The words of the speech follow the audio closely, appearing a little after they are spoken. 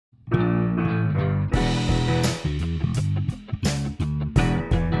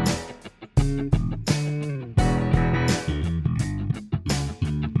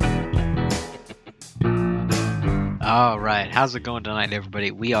All right, how's it going tonight, everybody?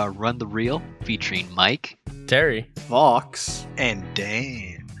 We are Run the Reel, featuring Mike, Terry. Vox. And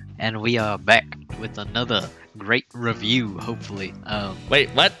Dan. and we are back with another great review, hopefully. Wait,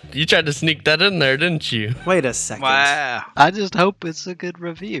 what? You tried to sneak that in there, didn't you? Wait a second. Wow. I just hope it's a good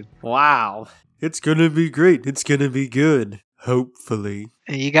review. Wow. It's gonna be great. It's gonna be good. Hopefully.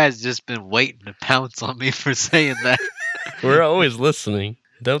 And you guys just been waiting to pounce on me for saying that. We're always listening.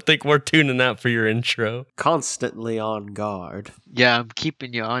 Don't think we're tuning out for your intro. Constantly on guard. Yeah, I'm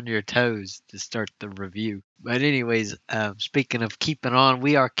keeping you on your toes to start the review. But anyways, speaking of keeping on,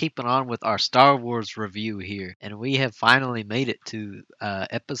 we are keeping on with our Star Wars review here. And we have finally made it to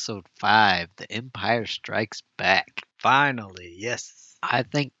episode 5, The Empire Strikes Back. Finally, yes. I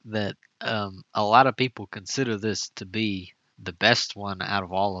think that a lot of people consider this to be the best one out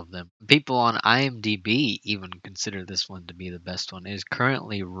of all of them. People on IMDb even consider this one to be the best one. It is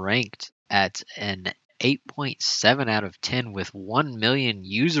currently ranked at an 8.7 out of 10 with 1 million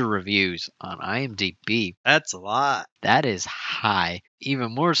user reviews on IMDb. That's a lot. That is high.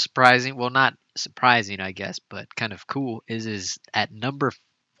 Even more surprising, well, not surprising, I guess, but kind of cool, is at number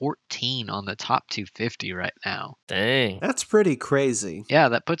 14 on the top 250 right now. Dang. That's pretty crazy. Yeah,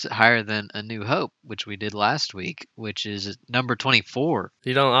 that puts it higher than A New Hope, which we did last week, which is number 24.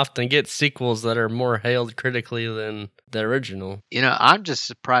 You don't often get sequels that are more hailed critically than the original. You know, I'm just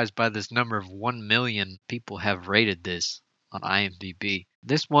surprised by this number of 1 million people have rated this on IMDb.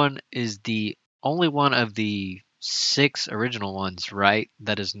 This one is the only one of the 6 original ones, right,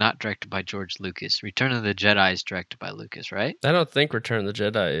 that is not directed by George Lucas. Return of the Jedi is directed by Lucas, right? I don't think Return of the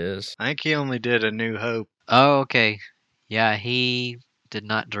Jedi is. I think he only did A New Hope. Oh, okay. Yeah, he did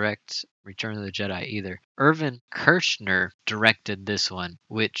not direct Return of the Jedi either. Irvin Kershner directed this one,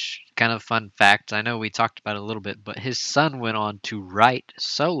 which, kind of fun fact, I know we talked about it a little bit, but his son went on to write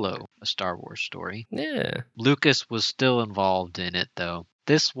Solo, a Star Wars story. Yeah. Lucas was still involved in it, though.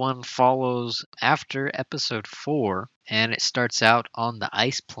 This one follows after episode 4, and it starts out on the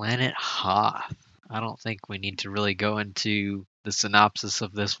ice planet Hoth. I don't think we need to really go into the synopsis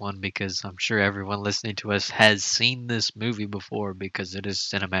of this one because I'm sure everyone listening to us has seen this movie before because it is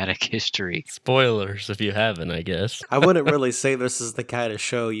cinematic history. Spoilers if you haven't, I guess. I wouldn't really say this is the kind of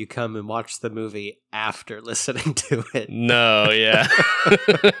show you come and watch the movie after listening to it. No, yeah.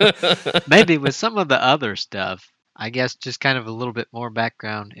 Maybe with some of the other stuff, I guess just kind of a little bit more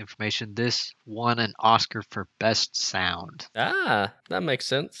background information. This won an Oscar for Best Sound. Ah, that makes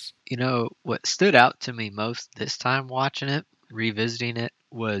sense. You know, what stood out to me most this time watching it, revisiting it,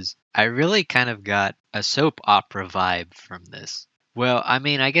 was I really kind of got a soap opera vibe from this. Well, I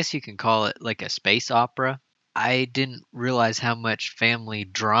mean, I guess you can call it like a space opera. I didn't realize how much family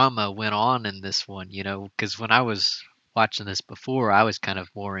drama went on in this one, you know, because when I was watching this before, I was kind of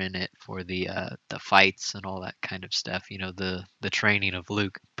more in it for the fights and all that kind of stuff, you know, the training of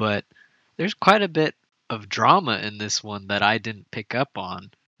Luke. But there's quite a bit of drama in this one that I didn't pick up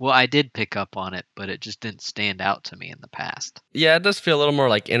on. Well, I did pick up on it, but it just didn't stand out to me in the past. Yeah, it does feel a little more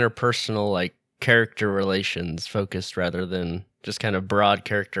like interpersonal, like character relations focused rather than just kind of broad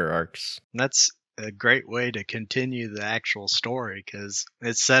character arcs. That's a great way to continue the actual story because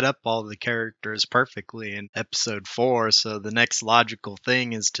it set up all the characters perfectly in episode 4. So the next logical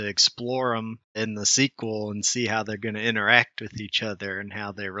thing is to explore them in the sequel and see how they're going to interact with each other and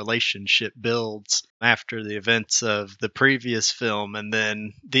how their relationship builds after the events of the previous film and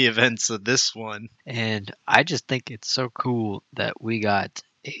then the events of this one. And I just think it's so cool that we got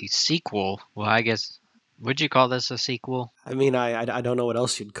a sequel. Well, I guess, would you call this a sequel? I mean, I don't know what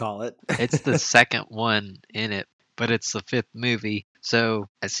else you'd call it. It's the second one in it, but it's the 5th movie. So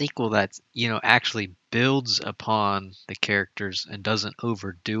a sequel that's, you know, actually builds upon the characters and doesn't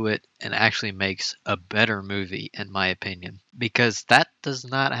overdo it and actually makes a better movie, in my opinion, because that does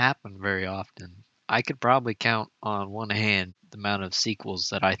not happen very often. I could probably count on one hand the amount of sequels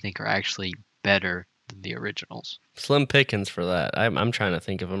that I think are actually better than the originals. Slim pickings for that. I'm trying to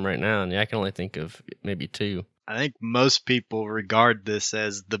think of them right now, and I can only think of maybe 2. I think most people regard this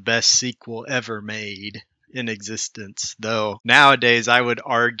as the best sequel ever made in existence, though nowadays I would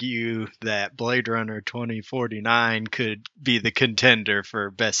argue that Blade Runner 2049 could be the contender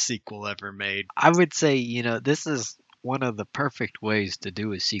for best sequel ever made. I would say, you know, this is one of the perfect ways to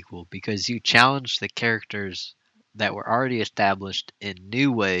do a sequel because you challenge the characters that were already established in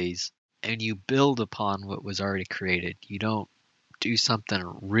new ways and you build upon what was already created. You don't do something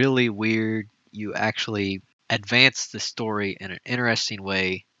really weird. You actually advance the story in an interesting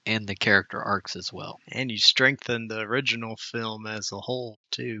way and the character arcs as well. And you strengthen the original film as a whole,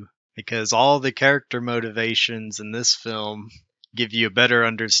 too, because all the character motivations in this film give you a better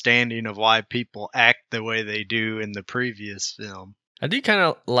understanding of why people act the way they do in the previous film. I do kind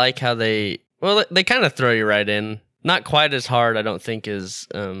of like how they kind of throw you right in. Not quite as hard, I don't think, as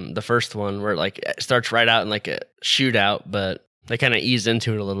the first one, where it starts right out in like a shootout, but they kind of ease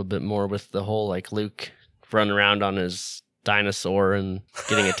into it a little bit more with the whole like Luke running around on his dinosaur and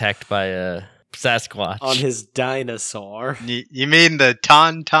getting attacked by a Sasquatch. On his dinosaur. You mean the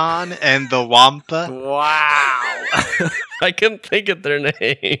Tauntaun and the Wampa? Wow. I couldn't think of their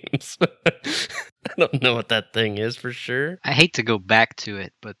names. I don't know what that thing is for sure. I hate to go back to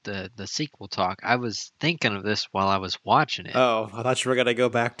it, but the sequel talk, I was thinking of this while I was watching it. Oh, I thought you were going to go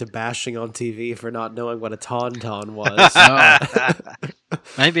back to bashing on TV for not knowing what a tauntaun was.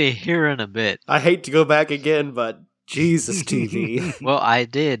 Maybe here in a bit. I hate to go back again, but Jesus, TV. Well, I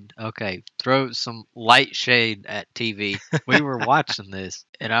did. Okay, throw some light shade at TV. We were watching this,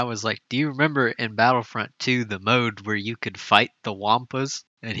 and I was like, do you remember in Battlefront 2 the mode where you could fight the Wampas?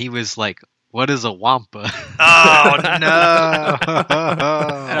 And he was like, what is a Wampa? Oh, no.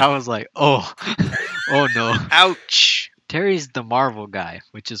 And I was like, oh no. Ouch. Terry's the Marvel guy,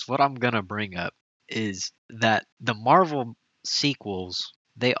 which is what I'm going to bring up, is that the Marvel sequels,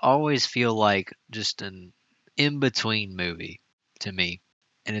 they always feel like just an in-between movie to me.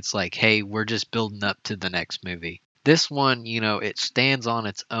 And it's like, hey, we're just building up to the next movie. This one, it stands on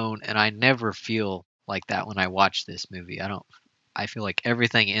its own, and I never feel like that when I watch this movie. I feel like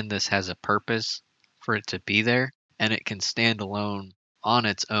everything in this has a purpose for it to be there, and it can stand alone on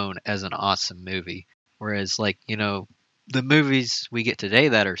its own as an awesome movie. Whereas, the movies we get today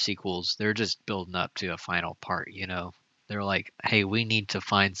that are sequels, they're just building up to a final part, They're like, hey, we need to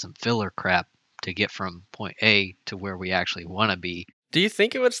find some filler crap to get from point A to where we actually want to be. Do you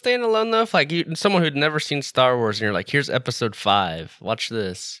think it would stand alone though? If someone who'd never seen Star Wars and you're like, here's episode 5, watch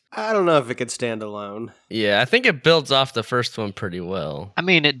this. I don't know if it could stand alone. Yeah, I think it builds off the first one pretty well. I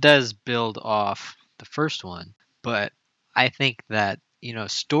mean, it does build off the first one, but I think that,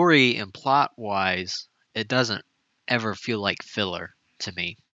 story and plot wise, it doesn't ever feel like filler to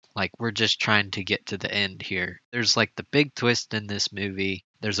me. Like, we're just trying to get to the end here. There's like the big twist in this movie.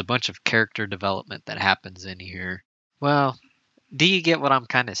 There's a bunch of character development that happens in here. Well, do you get what I'm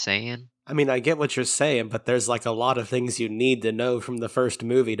kind of saying? I mean, I get what you're saying, but there's like a lot of things you need to know from the first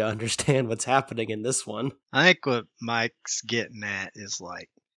movie to understand what's happening in this one. I think what Mike's getting at is like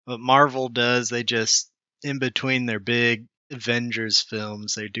what Marvel does. They just, in between their big Avengers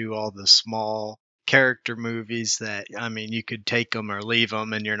films, they do all the small character movies that, I mean, you could take them or leave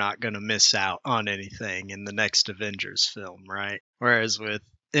them and you're not going to miss out on anything in the next Avengers film, right? Whereas with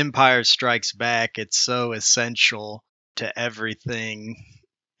Empire Strikes Back, it's so essential to everything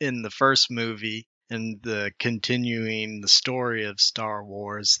in the first movie and the continuing the story of Star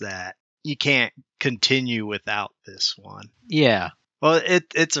Wars that you can't continue without this one. Yeah. Well,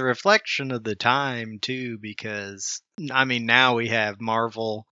 it's a reflection of the time too, because I mean now we have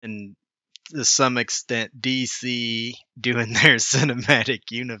Marvel and to some extent DC doing their cinematic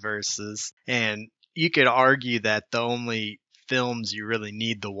universes, and you could argue that the only films you really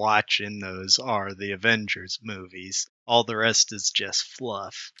need to watch in those are the Avengers movies. All the rest is just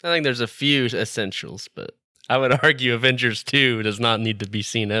fluff. I think there's a few essentials, but I would argue Avengers 2 does not need to be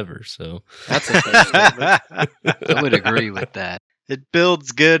seen ever, so. That's a fair statement. I would agree with that. It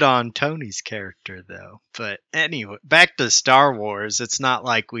builds good on Tony's character, though. But anyway, back to Star Wars. It's not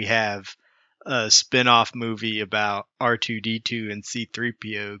like we have a spin-off movie about R2-D2 and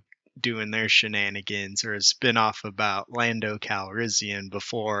C-3PO doing their shenanigans, or a spin-off about Lando Calrissian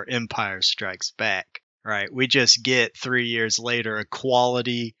before Empire Strikes Back, right? We just get 3 years later a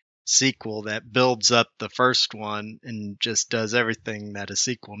quality sequel that builds up the first one and just does everything that a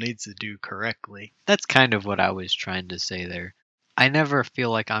sequel needs to do correctly. That's kind of what I was trying to say there. I never feel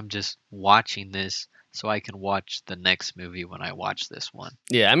like I'm just watching this so I can watch the next movie when I watch this one.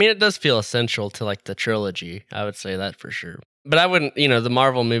 Yeah, I mean, it does feel essential to like the trilogy. I would say that for sure. But I wouldn't, the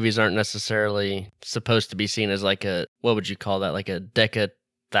Marvel movies aren't necessarily supposed to be seen as like a, what would you call that? Like a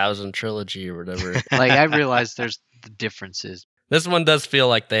thousand trilogy or whatever. Like, I realize there's the differences. This one does feel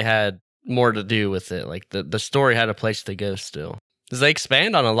like they had more to do with it. Like the story had a place to go still. Because they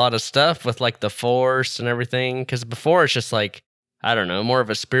expand on a lot of stuff with like the Force and everything. Because before it's just like, I don't know, more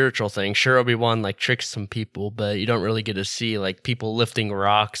of a spiritual thing. Sure, Obi-Wan like tricks some people, but you don't really get to see like people lifting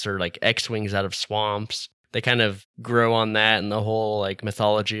rocks or like X-Wings out of swamps. They kind of grow on that and the whole like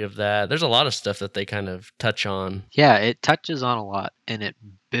mythology of that. There's a lot of stuff that they kind of touch on. Yeah, it touches on a lot and it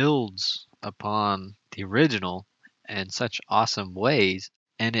builds upon the original in such awesome ways.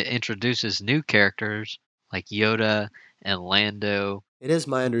 And it introduces new characters like Yoda and Lando It is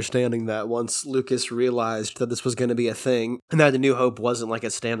my understanding that once Lucas realized that this was going to be a thing, and that The New Hope wasn't like a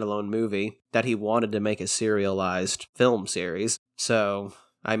standalone movie, that he wanted to make a serialized film series. So,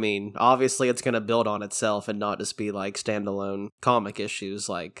 I mean, obviously it's going to build on itself and not just be like standalone comic issues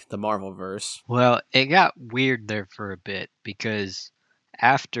like the Marvelverse. Well, it got weird there for a bit because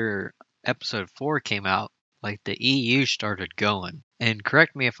after episode 4 came out, like the EU started going. And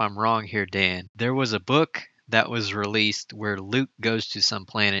correct me if I'm wrong here, Dan. There was a book that was released where Luke goes to some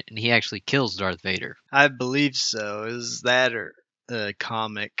planet and he actually kills Darth Vader. I believe so. Is that or a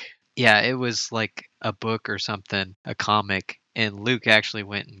comic? Yeah, it was like a book or something, a comic, and Luke actually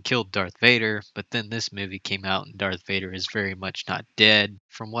went and killed Darth Vader, but then this movie came out and Darth Vader is very much not dead.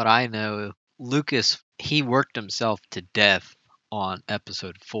 From what I know, Lucas, he worked himself to death on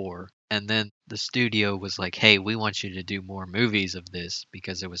episode 4, and then the studio was like, hey, we want you to do more movies of this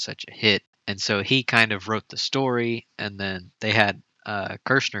because it was such a hit. And so he kind of wrote the story, and then they had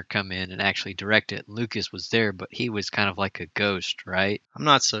Kirshner come in and actually direct it. Lucas was there, but he was kind of like a ghost, right? I'm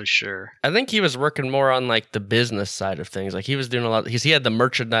not so sure. I think he was working more on like the business side of things. Like he was doing a lot because he had the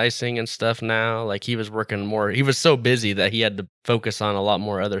merchandising and stuff now. Like he was working more. He was so busy that he had to focus on a lot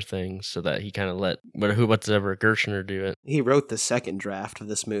more other things so that he kind of let whatever Gershner do it. He wrote the second draft of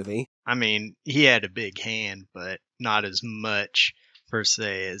this movie. I mean, he had a big hand, but not as much per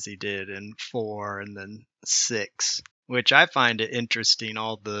se as he did in 4 and then 6. Which I find it interesting,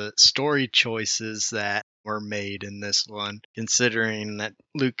 all the story choices that were made in this one, considering that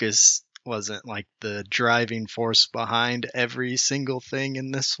Lucas wasn't like the driving force behind every single thing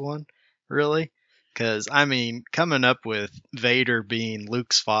in this one, really. Because, I mean, coming up with Vader being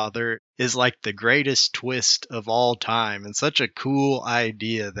Luke's father is like the greatest twist of all time and such a cool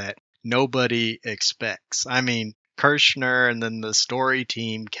idea that nobody expects. I mean, Kirshner and then the story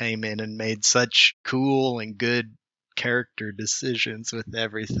team came in and made such cool and good character decisions with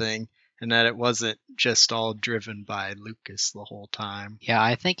everything, and that it wasn't just all driven by Lucas the whole time. Yeah,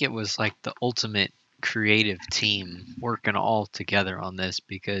 I think it was like the ultimate creative team working all together on this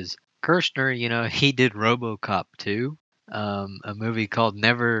because Kirshner, he did RoboCop 2, a movie called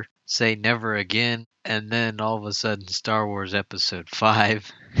Never Say Never Again, and then all of a sudden Star Wars Episode 5,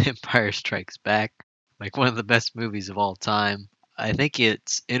 Empire Strikes Back, like one of the best movies of all time. I think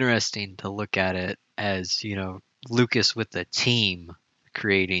it's interesting to look at it as, Lucas with the team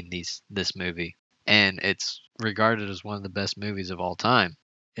creating this movie, and it's regarded as one of the best movies of all time.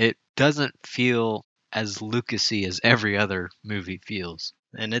 It doesn't feel as Lucasy as every other movie feels.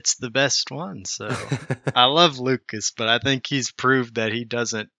 And it's the best one, so I love Lucas, but I think he's proved that he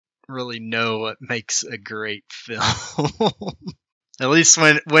doesn't really know what makes a great film. At least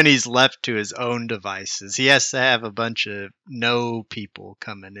when he's left to his own devices. He has to have a bunch of no people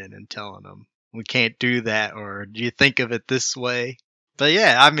coming in and telling him, we can't do that, or do you think of it this way? But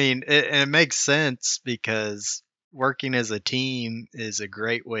yeah, I mean, it makes sense because working as a team is a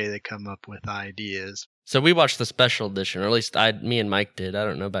great way to come up with ideas. So we watched the special edition, or at least me and Mike did. I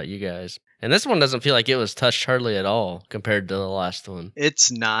don't know about you guys. And this one doesn't feel like it was touched hardly at all compared to the last one. It's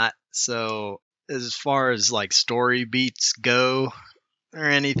not. So as far as like story beats go or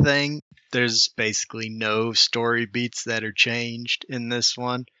anything, there's basically no story beats that are changed in this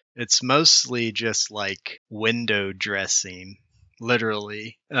one. It's mostly just like window dressing,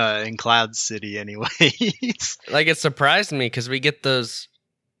 literally, in Cloud City anyways. Like it surprised me because we get those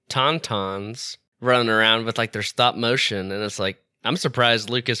Tauntauns running around with like their stop motion, and it's like, I'm surprised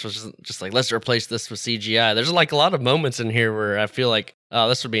Lucas was just like, let's replace this with CGI. There's like a lot of moments in here where I feel like, oh,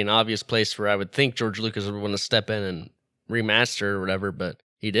 this would be an obvious place where I would think George Lucas would want to step in and remaster or whatever, but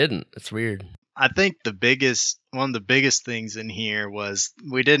he didn't. It's weird. I think one of the biggest things in here was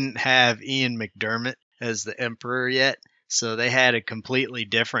we didn't have Ian McDermott as the Emperor yet. So they had a completely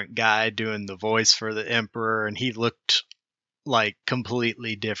different guy doing the voice for the Emperor, and he looked like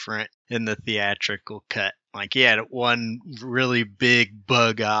completely different in the theatrical cut. Like he had one really big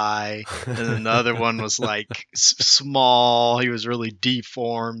bug eye, and then the other one was like small. He was really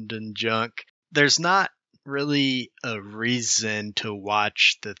deformed and junk. There's not really a reason to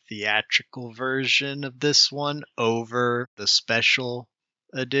watch the theatrical version of this one over the special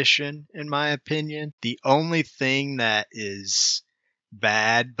edition, in my opinion. The only thing that is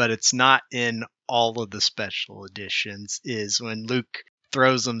bad, but it's not in all of the special editions, is when Luke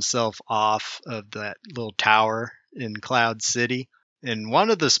throws himself off of that little tower in Cloud City. In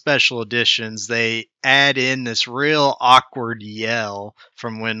one of the special editions, they add in this real awkward yell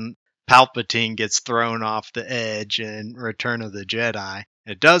from when Palpatine gets thrown off the edge in Return of the Jedi.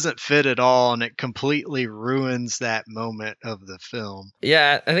 It doesn't fit at all, and it completely ruins that moment of the film.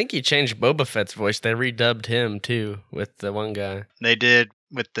 Yeah, I think he changed Boba Fett's voice. They redubbed him too with the one guy. They did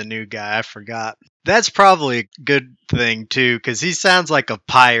with the new guy. I forgot. That's probably a good thing too, because he sounds like a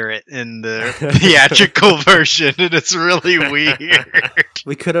pirate in the theatrical version, and it's really weird.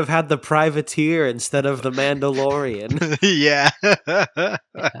 We could have had the privateer instead of the Mandalorian. Yeah.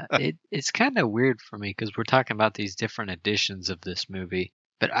 It's kind of weird for me because we're talking about these different editions of this movie.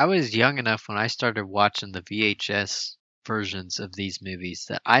 But I was young enough when I started watching the VHS versions of these movies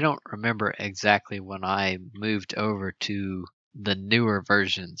that I don't remember exactly when I moved over to the newer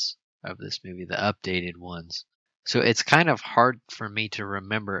versions of this movie, the updated ones. So it's kind of hard for me to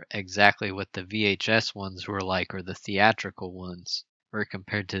remember exactly what the VHS ones were like or the theatrical ones were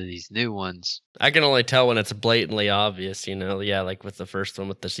compared to these new ones. I can only tell when it's blatantly obvious, you know. Yeah, like with the first one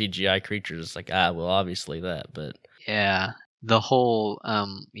with the CGI creatures, it's like, well, obviously that, but Yeah, the whole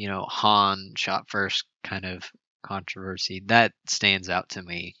Han shot first kind of controversy that stands out to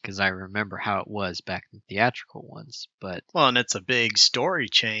me because I remember how it was back in the theatrical ones. But Well, and it's a big story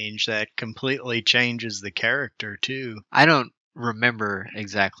change that completely changes the character too. I don't remember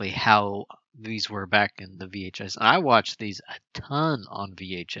exactly how these were back in the VHS. And I watched these a ton on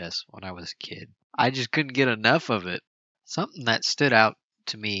VHS when I was a kid. I just couldn't get enough of it. Something that stood out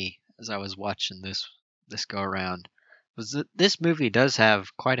to me as I was watching this go around was that this movie does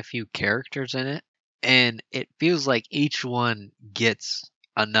have quite a few characters in it, and it feels like each one gets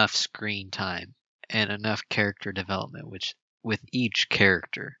enough screen time and enough character development which with each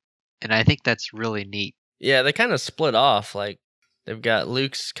character. And I think that's really neat. yeah, they kind of split off. Like they've got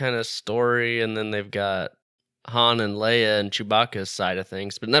Luke's kind of story, and then they've got Han and Leia and Chewbacca's side of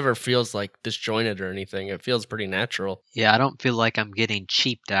things, but it never feels like disjointed or anything. It feels pretty natural. Yeah, I don't feel like I'm getting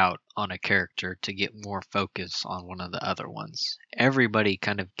cheaped out on a character to get more focus on one of the other ones. Everybody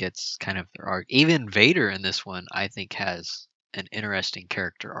kind of gets kind of their arc. Even Vader in this one, I think, has an interesting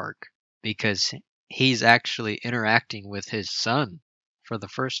character arc because he's actually interacting with his son for the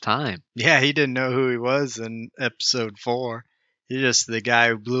first time. Yeah, he didn't know who he was in episode 4. He's just the guy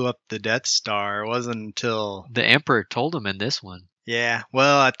who blew up the Death Star. It wasn't until. The Emperor told him in this one. Yeah,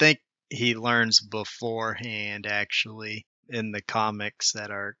 well, I think he learns beforehand, actually, in the comics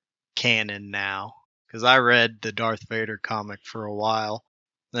that are canon now. Because I read the Darth Vader comic for a while.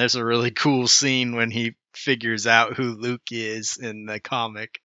 There's a really cool scene when he figures out who Luke is in the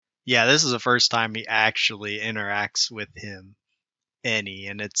comic. Yeah, this is the first time he actually interacts with him any,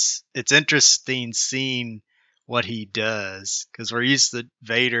 and it's interesting seeing what he does because we're used to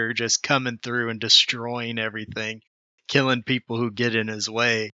Vader just coming through and destroying everything, killing people who get in his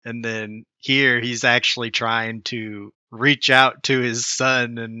way, and then here he's actually trying to reach out to his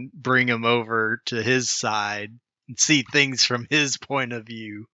son and bring him over to his side and see things from his point of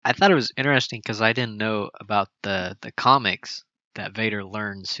view. I thought it was interesting because I didn't know about the comics that Vader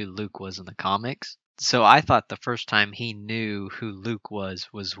learns who Luke was in the comics. So I thought the first time he knew who Luke was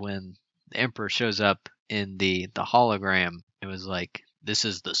when the Emperor shows up in the hologram. It was like, this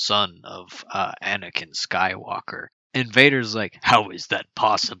is the son of Anakin Skywalker. And Vader's like, how is that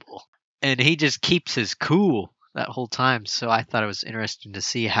possible? And he just keeps his cool that whole time. So I thought it was interesting to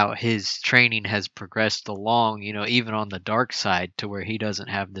see how his training has progressed along, even on the dark side to where he doesn't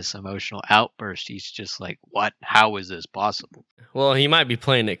have this emotional outburst. He's just like, what? How is this possible? Well, he might be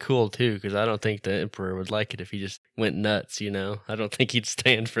playing it cool too, because I don't think the Emperor would like it if he just went nuts, you know? I don't think he'd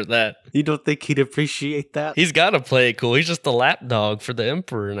stand for that. You don't think he'd appreciate that? He's got to play it cool. He's just the lapdog for the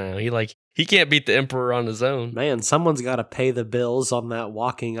Emperor now. He can't beat the Emperor on his own. Man, someone's got to pay the bills on that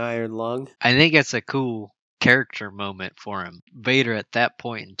walking iron lung. I think it's a cool character moment for him. Vader at that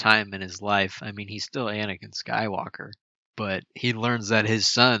point in time in his life, I mean, he's still Anakin Skywalker, but he learns that his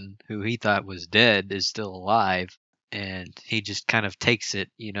son, who he thought was dead, is still alive, and he just kind of takes it,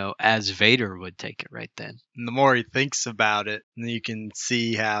 as Vader would take it right then. And the more he thinks about it, you can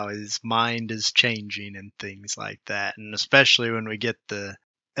see how his mind is changing and things like that. And especially when we get the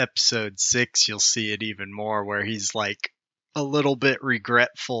episode 6, you'll see it even more where he's like a little bit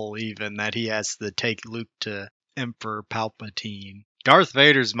regretful even that he has to take Luke to Emperor Palpatine. Darth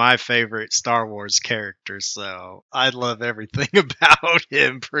Vader's my favorite Star Wars character, so I love everything about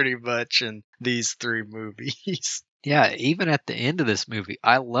him pretty much in these 3 movies. Yeah, even at the end of this movie,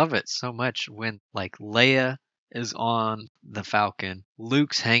 I love it so much when like Leia is on the Falcon,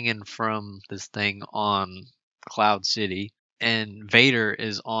 Luke's hanging from this thing on Cloud City, and Vader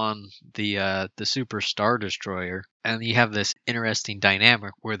is on the Super Star Destroyer, and you have this interesting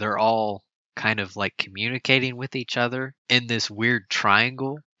dynamic where they're all kind of like communicating with each other in this weird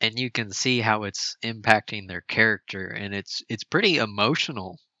triangle, and you can see how it's impacting their character, and it's pretty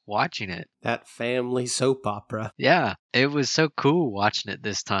emotional watching it. That family soap opera. Yeah, it was so cool watching it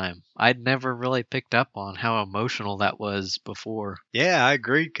this time. I'd never really picked up on how emotional that was before. Yeah, I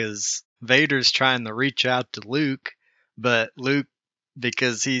agree, because Vader's trying to reach out to Luke, but Luke,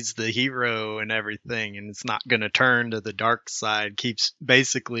 because he's the hero and everything, and it's not going to turn to the dark side, keeps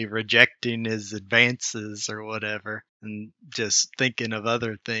basically rejecting his advances or whatever, and just thinking of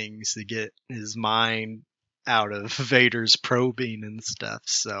other things to get his mind out of Vader's probing and stuff.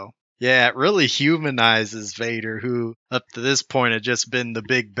 So, yeah, it really humanizes Vader, who up to this point had just been the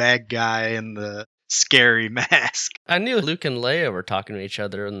big bad guy in the scary mask. I knew Luke and Leia were talking to each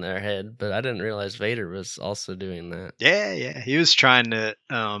other in their head, but I didn't realize Vader was also doing that. Yeah, he was trying to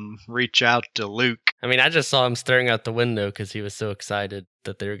reach out to Luke. I mean, I just saw him staring out the window because he was so excited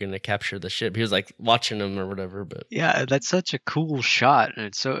that they were going to capture the ship. He was like watching them or whatever. But Yeah, that's such a cool shot, and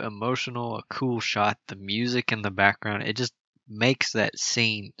it's so emotional, a cool shot. The music in the background, it just makes that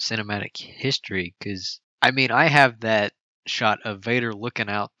scene cinematic history. Because, I mean, I have that shot of Vader looking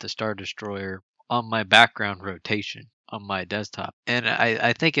out the Star Destroyer on my background rotation on my desktop. And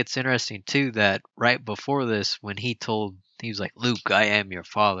I think it's interesting, too, that right before this, when he was like, Luke, I am your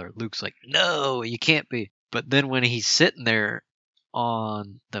father. Luke's like, no, you can't be. But then when he's sitting there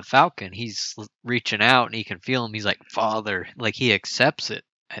on the Falcon, he's reaching out and he can feel him. He's like, Father, like he accepts it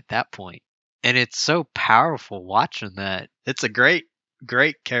at that point. And it's so powerful watching that. It's a great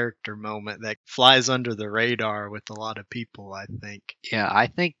character moment that flies under the radar with a lot of people, I think. Yeah, I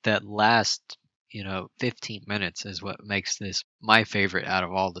think that last, 15 minutes is what makes this my favorite out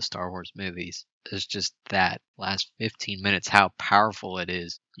of all the Star Wars movies. It's just that last 15 minutes, how powerful it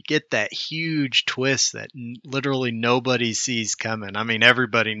is. You get that huge twist that literally nobody sees coming. I mean,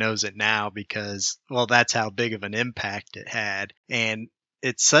 everybody knows it now because, well, that's how big of an impact it had. And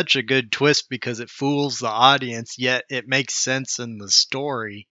it's such a good twist because it fools the audience, yet it makes sense in the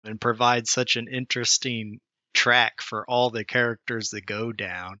story and provides such an interesting track for all the characters that go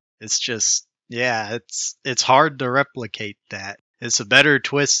down. It's just, yeah, it's hard to replicate that. It's a better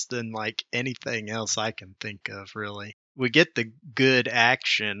twist than like anything else I can think of, really. We get the good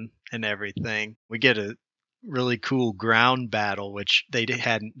action and everything. We get a really cool ground battle, which they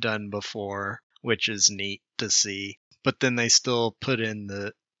hadn't done before, which is neat to see. But then they still put in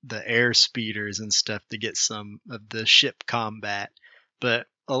the air speeders and stuff to get some of the ship combat. But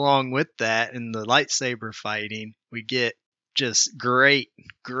along with that, in the lightsaber fighting, we get just great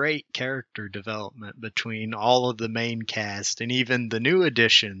character development between all of the main cast, and even the new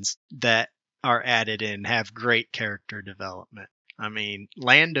additions that are added in have great character development. I mean,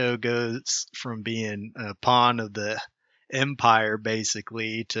 Lando goes from being a pawn of the Empire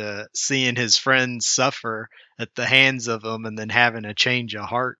basically to seeing his friends suffer at the hands of him and then having a change of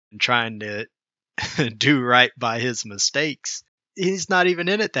heart and trying to do right by his mistakes. He's not even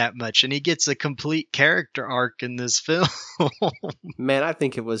in it that much, and he gets a complete character arc in this film. Man, I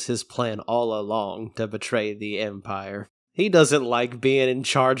think it was his plan all along to betray the Empire. He doesn't like being in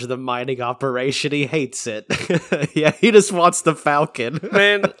charge of the mining operation. He hates it. Yeah, he just wants the Falcon.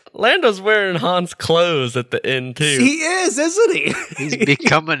 man, Lando's wearing Han's clothes at the end too. He is, isn't he? He's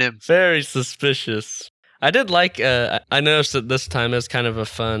becoming him. Very suspicious. I did like. I noticed that this time it was kind of a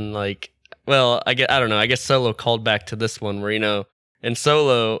fun Well, I don't know. I guess Solo called back to this one where, in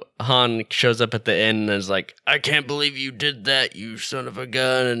Solo, Han shows up at the end and is like, I can't believe you did that, you son of a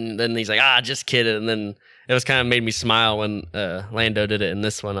gun. And then he's like, just kidding. And then it was kind of made me smile when Lando did it in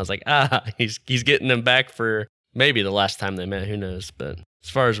this one. I was like, he's getting him back for maybe the last time they met. Who knows? But as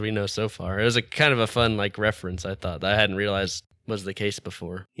far as we know so far, it was a kind of a fun reference, I thought, that I hadn't realized was the case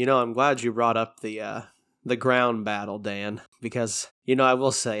before. I'm glad you brought up the ground battle, Dan, because, I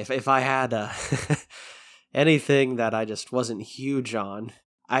will say, if I had anything that I just wasn't huge on,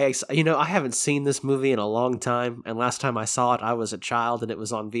 I haven't seen this movie in a long time, and last time I saw it, I was a child, and it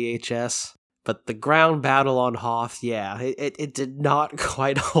was on VHS, but the ground battle on Hoth, yeah, it did not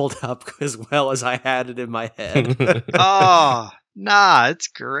quite hold up as well as I had it in my head. Oh, nah, it's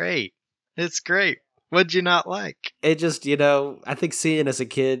great. It's great. What'd you not like? It just, I think seeing as a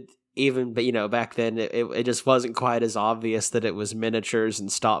kid, even, but back then it just wasn't quite as obvious that it was miniatures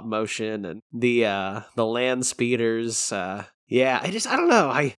and stop motion and the land speeders. I don't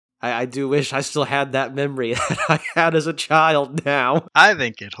know. I do wish I still had that memory that I had as a child now. I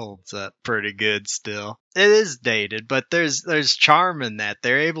think it holds up pretty good still. It is dated, but there's charm in that.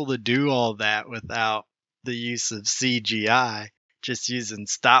 They're able to do all that without the use of CGI. just using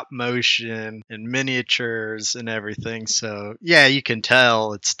stop motion and miniatures and everything. So yeah, you can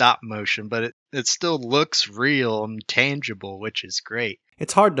tell it's stop motion, but it still looks real and tangible, which is great.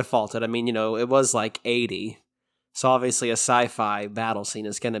 It's hard to fault it. I mean, it was like 80. So obviously a sci-fi battle scene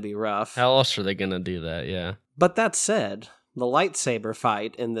is going to be rough. How else are they gonna do that? Yeah. But that said, the lightsaber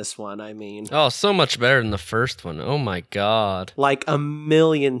fight in this one, I mean, Oh, so much better than the first one. Oh my god. like a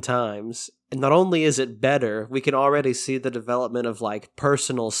million times. And not only is it better, we can already see the development of like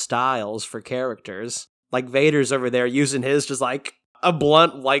personal styles for characters. Like Vader's over there using his just like a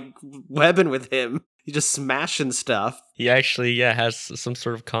blunt like weapon with him. He's just smashing stuff. He actually, has some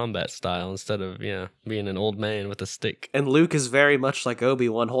sort of combat style instead of, being an old man with a stick. And Luke is very much like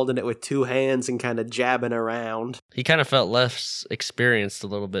Obi-Wan, holding it with two hands and kind of jabbing around. He kind of felt less experienced a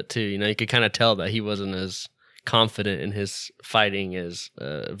little bit too. You could kind of tell that he wasn't as confident in his fighting as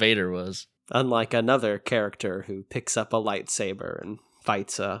Vader was. Unlike another character who picks up a lightsaber and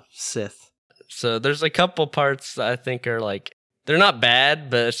fights a Sith. So there's a couple parts that I think are like, they're not bad,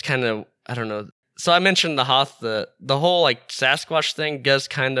 but it's kind of, I don't know. So I mentioned the Hoth, the whole like Sasquatch thing does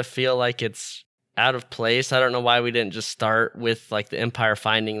kind of feel like it's out of place. I don't know why we didn't just start with like the Empire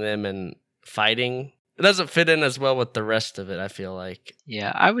finding them and fighting. It doesn't fit in as well with the rest of it, I feel like.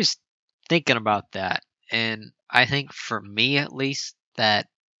 Yeah, I was thinking about that. And I think for me at least, that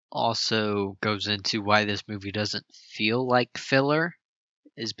also goes into why this movie doesn't feel like filler,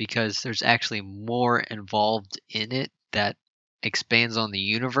 is because there's actually more involved in it that expands on the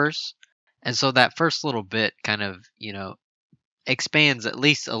universe. And so that first little bit kind of, expands at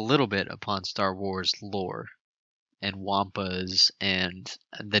least a little bit upon Star Wars lore and Wampas and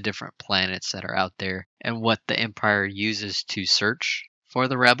the different planets that are out there and what the Empire uses to search for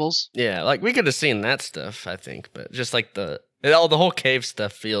the rebels. Yeah, like we could have seen that stuff, I think, but just like the whole cave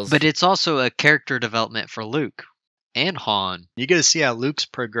stuff feels. But it's also a character development for Luke and Han. You get to see how Luke's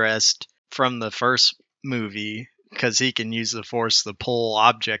progressed from the first movie, because he can use the Force to pull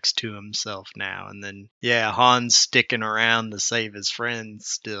objects to himself now. And then, Han's sticking around to save his friends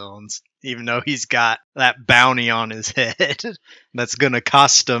still, even though he's got that bounty on his head that's going to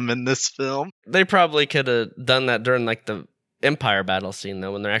cost him in this film. They probably could have done that during like the Empire battle scene,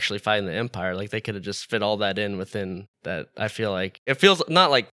 though, when they're actually fighting the Empire. Like they could have just fit all that in within that. I feel like it feels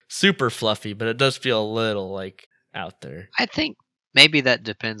not like super fluffy, but it does feel a little like out there. I think maybe that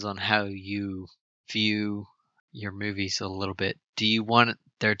depends on how you view your movies a little bit. Do you want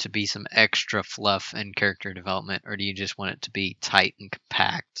there to be some extra fluff and character development, or do you just want it to be tight and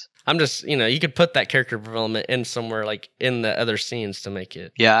compact? I'm just, you could put that character development in somewhere like in the other scenes to make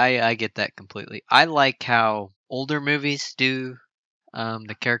it. Yeah, I get that completely. I like how older movies do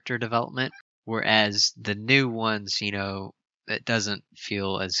the character development, whereas the new ones, it doesn't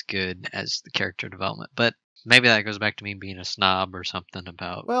feel as good as the character development. But maybe that goes back to me being a snob or something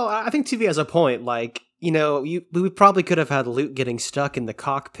about... Well, I think TV has a point. Like, we probably could have had Luke getting stuck in the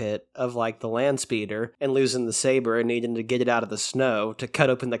cockpit of, like, the land speeder and losing the saber and needing to get it out of the snow to cut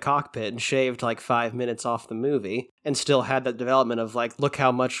open the cockpit and shaved, like, 5 minutes off the movie and still had that development of, like, look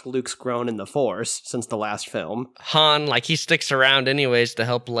how much Luke's grown in the Force since the last film. Han, like, he sticks around anyways to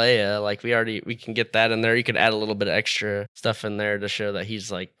help Leia. Like, we can get that in there. You could add a little bit of extra stuff in there to show that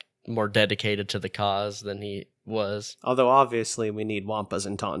he's, like, more dedicated to the cause than he was. Although obviously we need Wampas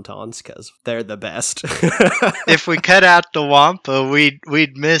and Tauntauns because they're the best. If we cut out the Wampa,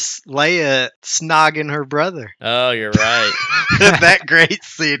 we'd miss Leia snogging her brother. Oh, you're right. That great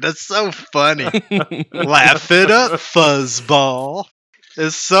scene. That's so funny. Laugh it up, fuzzball.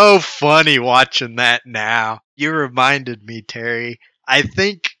 It's so funny watching that now. You reminded me, Terry. I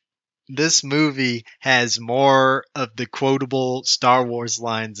think this movie has more of the quotable Star Wars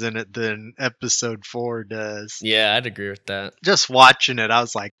lines in it than Episode 4 does. Yeah, I'd agree with that. Just watching it, I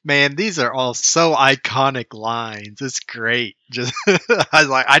was like, man, these are all so iconic lines. It's great. Just I was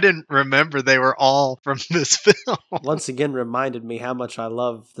like, I didn't remember they were all from this film. Once again reminded me how much I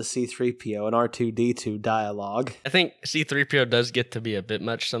love the C-3PO and R2-D2 dialogue. I think C-3PO does get to be a bit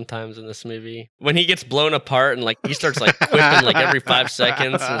much sometimes in this movie. When he gets blown apart and like he starts like quipping like every 5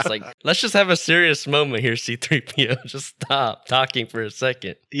 seconds, and it's like, let's just have a serious moment here, C-3PO. Just stop talking for a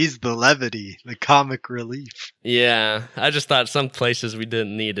second. He's the levity, the comic relief. Yeah, I just thought some places we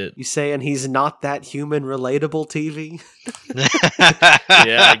didn't need it. You saying he's not that human relatable, TV?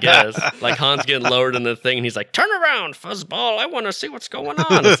 Yeah, I guess. Like Han's getting lowered in the thing and he's like, turn around, fuzzball, I want to see what's going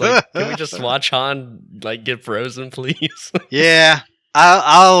on. It's like, can we just watch Han like get frozen, please? Yeah,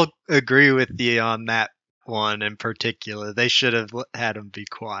 I'll agree with you on that one in particular. They should have had him be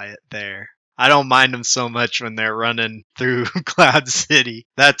quiet there. I don't mind them so much when they're running through Cloud City.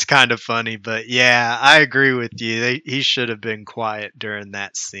 That's kind of funny, but yeah, I agree with you. He should have been quiet during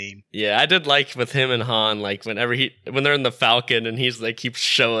that scene. Yeah, I did like with him and Han, like when they're in the Falcon and he's like keeps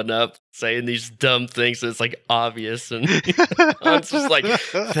showing up saying these dumb things that's like obvious, and Han's just like,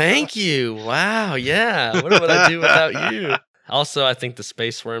 "Thank you, wow, yeah. What would I do without you?" Also, I think the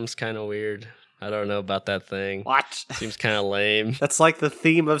space worm's kind of weird. I don't know about that thing. What? Seems kind of lame. That's like the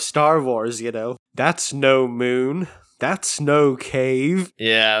theme of Star Wars, you know? That's no moon. That's no cave.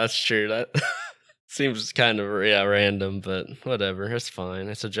 Yeah, that's true. That seems kind of random, but whatever. It's fine.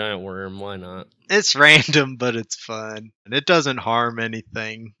 It's a giant worm. Why not? It's random, but it's fun. And it doesn't harm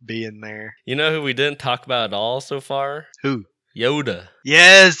anything being there. You know who we didn't talk about at all so far? Who? Yoda.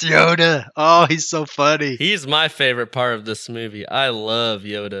 Yes, Yoda. Oh, he's so funny. He's my favorite part of this movie. I love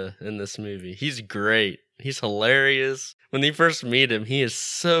Yoda in this movie. He's great. He's hilarious. When you first meet him, he is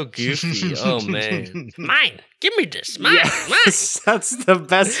so goofy. Oh, man. Mine. Give me this. Mine. Yes, that's the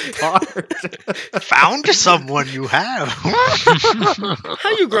best part. Found someone you have. How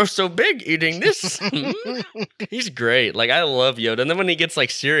you grow so big eating this? He's great. Like, I love Yoda. And then when he gets, like,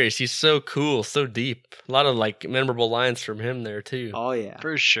 serious, he's so cool, so deep. A lot of, like, memorable lines from him there, too. Oh, yeah.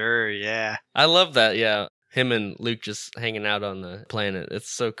 For sure, yeah. I love that, yeah. Him and Luke just hanging out on the planet. It's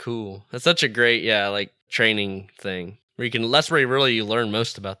so cool. It's such a great, like, training thing. That's where you really learn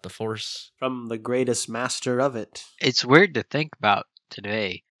most about the Force. From the greatest master of it. It's weird to think about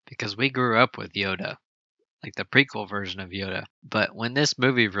today because we grew up with Yoda, like the prequel version of Yoda. But when this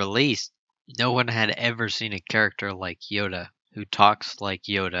movie released, no one had ever seen a character like Yoda who talks like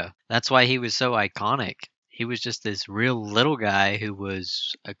Yoda. That's why he was so iconic. He was just this real little guy who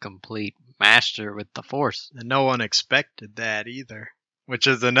was a complete master with the Force. And no one expected that either, which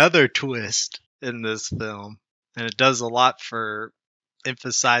is another twist in this film. And it does a lot for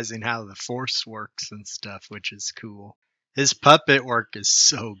emphasizing how the Force works and stuff, which is cool. His puppet work is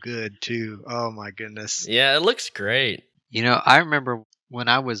so good, too. Oh, my goodness. Yeah, it looks great. You know, I remember when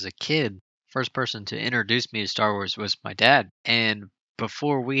I was a kid, first person to introduce me to Star Wars was my dad. And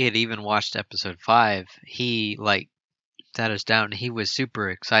before we had even watched episode 5, he, like, sat us down and he was super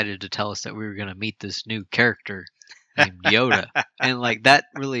excited to tell us that we were going to meet this new character named Yoda. And, like, that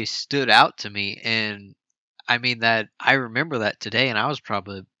really stood out to me. And I mean, that I remember that today, and I was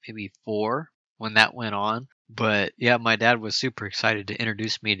probably maybe 4 when that went on. But yeah, my dad was super excited to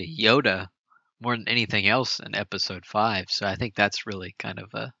introduce me to Yoda more than anything else in episode 5. So I think that's really kind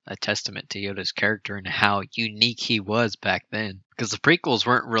of a testament to Yoda's character and how unique he was back then. Because the prequels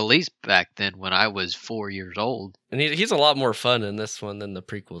weren't released back then when I was 4 years old. And he's a lot more fun in this one than the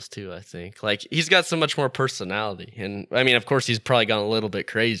prequels, too, I think. Like, he's got so much more personality. And, I mean, of course, he's probably gone a little bit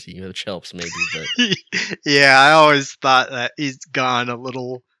crazy, which helps maybe. But Yeah, I always thought that he's gone a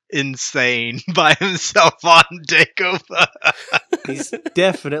little insane by himself on Dagobah. He's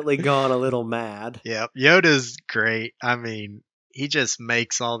definitely gone a little mad. Yep, Yoda's great. I mean, he just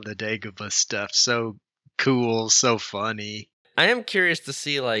makes all the Dagobah stuff so cool, so funny. I am curious to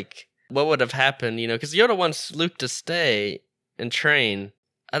see, like, what would have happened, you know, because Yoda wants Luke to stay and train.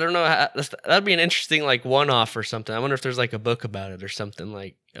 I don't know. That'd be an interesting, like, one-off or something. I wonder if there's, like, a book about it or something.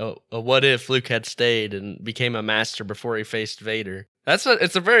 Like, what if Luke had stayed and became a master before he faced Vader?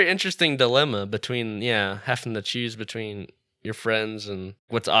 It's a very interesting dilemma between, having to choose between your friends and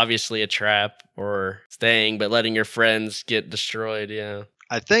what's obviously a trap, or staying but letting your friends get destroyed, yeah.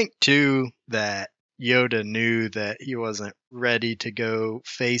 I think, too, that Yoda knew that he wasn't ready to go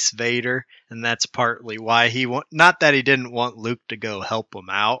face Vader, and that's partly why not that he didn't want Luke to go help him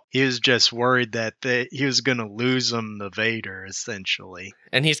out. He was just worried that he was going to lose him to Vader, essentially.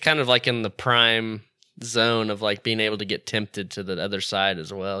 And he's kind of like in the prime zone of like being able to get tempted to the other side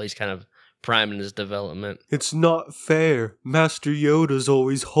as well. He's kind of prime in his development. It's not fair. Master Yoda's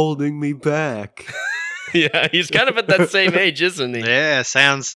always holding me back. Yeah, he's kind of at that same age, isn't he? Yeah,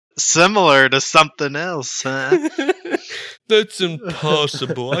 sounds similar to something else, huh? That's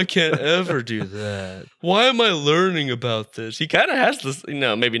impossible. I can't ever do that. Why am I learning about this? He kind of has this,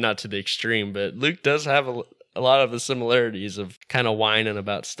 maybe not to the extreme, but Luke does have a lot of the similarities of kind of whining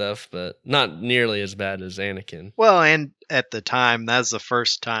about stuff, but not nearly as bad as Anakin. Well, and at the time, that's the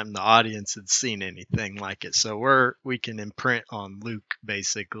first time the audience had seen anything like it. So we can imprint on Luke,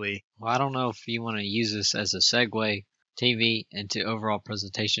 basically. Well, I don't know if you want to use this as a segue, TV, into overall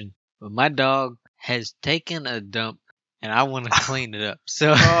presentation, but my dog has taken a dump and I want to clean it up.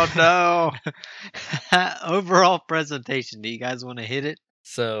 So, oh no! Overall presentation, do you guys want to hit it?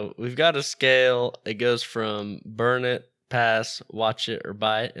 So we've got a scale. It goes from burn it, pass, watch it, or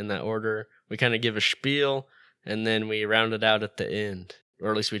buy it in that order. We kind of give a spiel, and then we round it out at the end.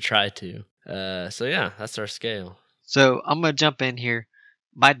 or at least we try to. So yeah, that's our scale. So I'm gonna jump in here.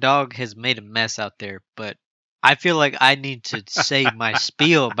 My dog has made a mess out there, but I feel like I need to say my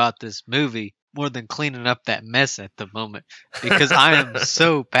spiel about this movie more than cleaning up that mess at the moment because I am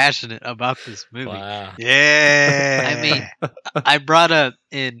so passionate about this movie. Wow. Yeah. I mean, I brought up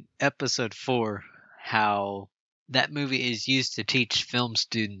in episode 4 how that movie is used to teach film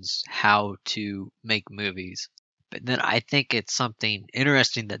students how to make movies. But then I think it's something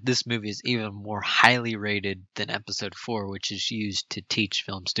interesting that this movie is even more highly rated than episode 4, which is used to teach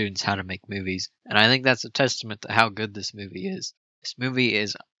film students how to make movies. And I think that's a testament to how good this movie is. This movie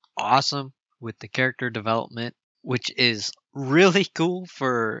is awesome with the character development, which is really cool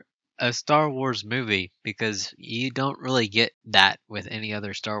for a Star Wars movie because you don't really get that with any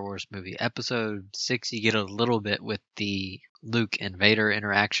other Star Wars movie. Episode 6, you get a little bit with the Luke and Vader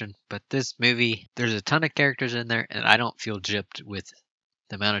interaction, but this movie, there's a ton of characters in there, and I don't feel gypped with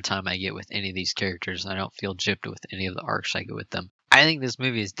the amount of time I get with any of these characters. I don't feel gypped with any of the arcs I get with them. I think this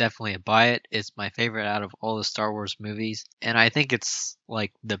movie is definitely a buy it. It's my favorite out of all the Star Wars movies, and I think it's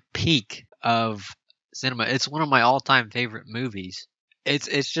like the peak of cinema. It's one of my all-time favorite movies.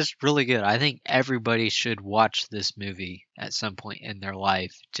 It's just really good. I think everybody should watch this movie at some point in their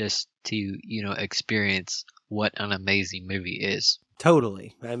life just to, experience what an amazing movie is.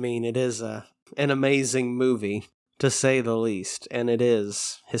 Totally. I mean, it is an amazing movie, to say the least, and it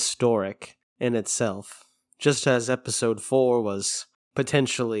is historic in itself. Just as episode 4 was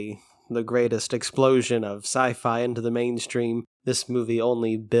potentially the greatest explosion of sci-fi into the mainstream, this movie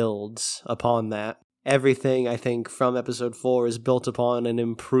only builds upon that. Everything, I think, from episode 4 is built upon and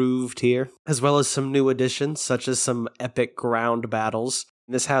improved here, as well as some new additions, such as some epic ground battles.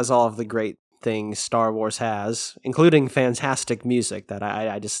 This has all of the great things Star Wars has, including fantastic music that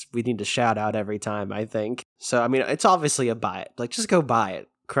we need to shout out every time, I think. So, I mean, it's obviously a buy it. Like, just go buy it.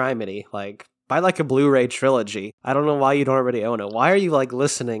 Criminy. Like, buy like a Blu-ray trilogy. I don't know why you don't already own it. Why are you like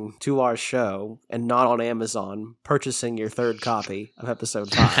listening to our show and not on Amazon purchasing your third copy of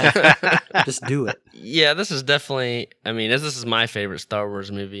episode 5? Just do it. Yeah, this is definitely, this is my favorite Star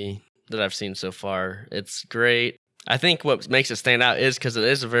Wars movie that I've seen so far. It's great. I think what makes it stand out is because it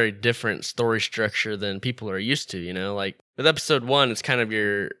is a very different story structure than people are used to, Like with episode 1, it's kind of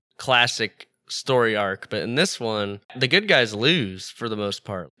your classic story arc, but in this one, the good guys lose for the most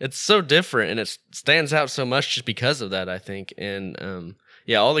part. It's so different, and it stands out so much just because of that, I think. And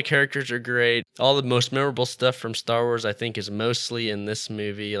all the characters are great. All the most memorable stuff from Star Wars, I think, is mostly in this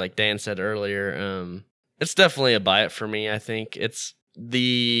movie. Like Dan said earlier, it's definitely a buy it for me. I think it's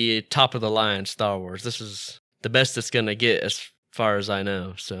the top of the line Star Wars. This is the best it's gonna get as far as I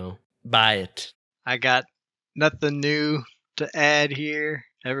know. So buy it. I got nothing new to add here.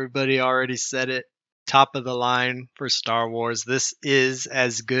 Everybody already said it. Top of the line for Star Wars. This is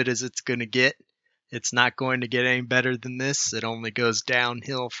as good as it's going to get. It's not going to get any better than this. It only goes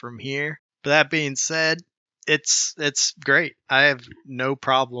downhill from here. But that being said, it's great. I have no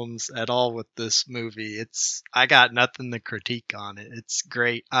problems at all with this movie. I got nothing to critique on it. It's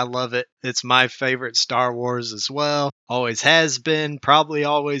great. I love it. It's my favorite Star Wars as well. Always has been, probably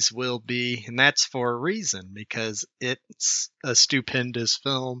always will be, and that's for a reason, because it's a stupendous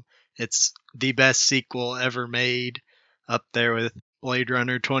film. It's the best sequel ever made, up there with Blade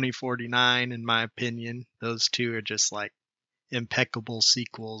Runner 2049 in my opinion. Those two are just like impeccable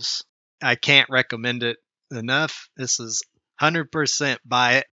sequels. I can't recommend it enough. This is 100%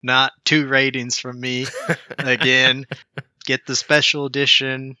 buy it, not 2 ratings from me. Again, get the special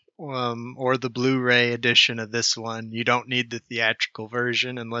edition or the Blu-ray edition of this one. You don't need the theatrical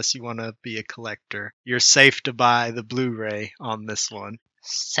version unless you want to be a collector. You're safe to buy the Blu-ray on this one.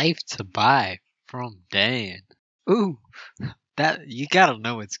 Safe to buy from Dan. Ooh, that you gotta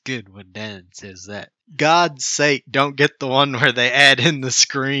know it's good when Dan says that. God's sake, don't get the one where they add in the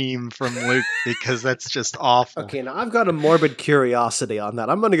scream from Luke, because that's just awful. Okay, now I've got a morbid curiosity on that.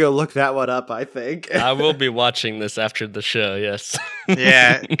 I'm going to go look that one up, I think. I will be watching this after the show, yes.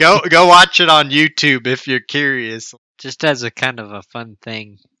 Yeah, go watch it on YouTube if you're curious. Just as a kind of a fun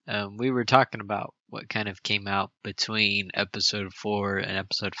thing, we were talking about what kind of came out between episode 4 and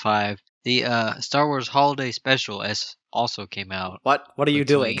episode 5. The Star Wars Holiday Special also came out. What are you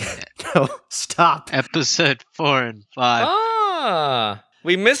doing? No, stop. Episode 4 and 5. Ah,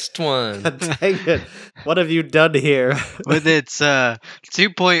 we missed one. God dang it. What have you done here? With its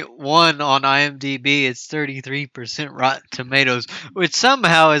 2.1 on IMDb, it's 33% Rotten Tomatoes, which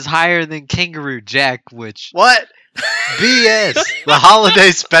somehow is higher than Kangaroo Jack, which... What? BS. The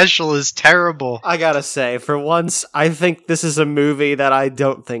holiday special is terrible. I gotta say, for once, I think this is a movie that I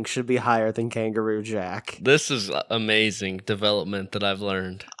don't think should be higher than Kangaroo Jack. This is amazing development that I've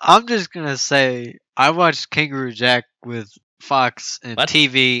learned. I'm just gonna say I watched Kangaroo Jack with Fox and What?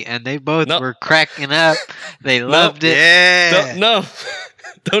 TV, and they both Nope. were cracking up. They loved it. Yeah. No,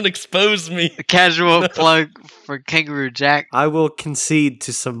 don't expose me. A casual plug for Kangaroo Jack. I will concede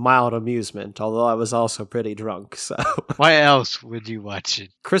to some mild amusement, although I was also pretty drunk, so. Why else would you watch it?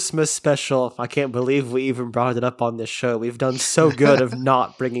 Christmas special, I can't believe we even brought it up on this show. We've done so good of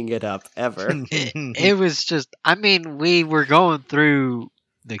not bringing it up, ever. It was just, I mean, we were going through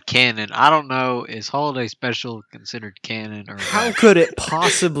the canon. I don't know, is Holiday Special considered canon or How what? could it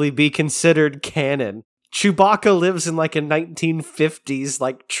possibly be considered canon? Chewbacca lives in like a 1950s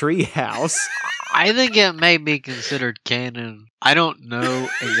like treehouse. I think it may be considered canon. I don't know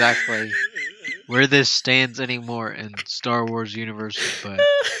exactly where this stands anymore in Star Wars universe, but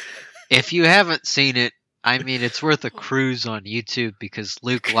if you haven't seen it, I mean, it's worth a cruise on YouTube because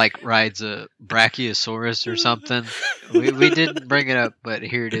Luke like rides a Brachiosaurus or something. We didn't bring it up, but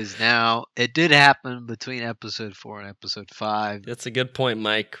here it is now. It did happen between episode 4 and episode 5. That's a good point,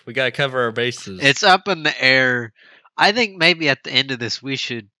 Mike. We gotta cover our bases. It's up in the air. I think maybe at the end of this we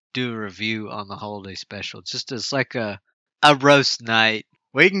should do a review on the holiday special, just as like a roast night.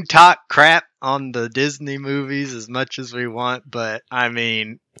 We can talk crap on the Disney movies as much as we want, but I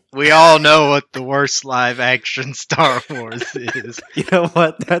mean, we all know what the worst live action Star Wars is. You know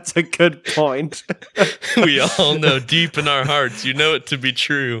what? That's a good point. We all know deep in our hearts, you know it to be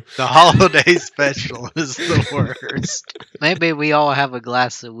true. The holiday special is the worst. Maybe we all have a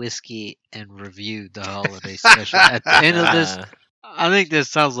glass of whiskey and review the holiday special at the end of this. I think this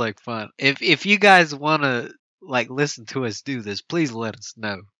sounds like fun. If you guys want to like listen to us do this, please let us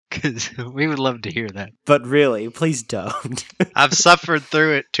know because we would love to hear that. But really, please don't. I've suffered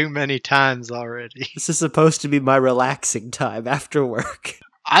through it too many times already. This is supposed to be my relaxing time after work.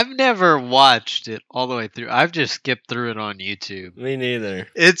 I've never watched it all the way through. I've just skipped through it on YouTube. Me neither.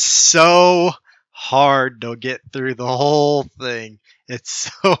 It's so hard to get through the whole thing.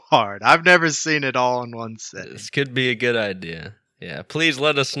 It's so hard. I've never seen it all in one sitting. This could be a good idea. Yeah, please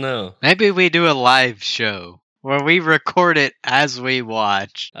let us know. Maybe we do a live show where we record it as we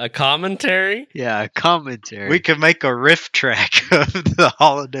watch. A commentary? Yeah, a commentary. We could make a riff track of the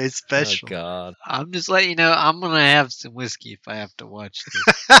holiday special. Oh, God. I'm just letting you know I'm gonna have some whiskey if I have to watch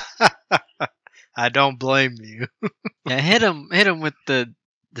this. I don't blame you. Yeah, hit him with the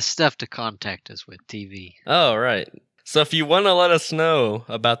stuff to contact us with TV. Oh, right. So if you want to let us know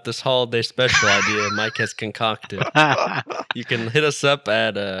about this holiday special idea Mike has concocted, you can hit us up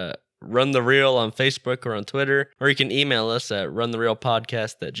at Run the Reel on Facebook or on Twitter, or you can email us at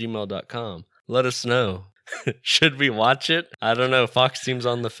runthereelpodcast@gmail.com. Let us know. Should we watch it? I don't know. Fox seems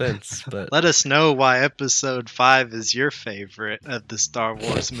on the fence, but Let us know why episode 5 is your favorite of the Star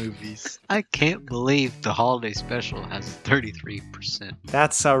Wars movies. I can't believe the holiday special has 33%.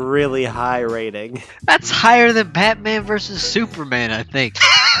 That's a really high rating. That's higher than Batman versus Superman, I think.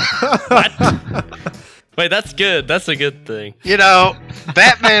 wait, that's good. That's a good thing. You know,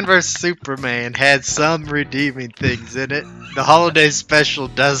 Batman vs. Superman had some redeeming things in it. The holiday special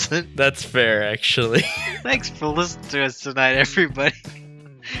doesn't. That's fair, actually. Thanks for listening to us tonight, everybody.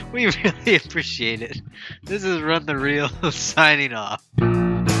 We really appreciate it. This is Run the Reel signing off.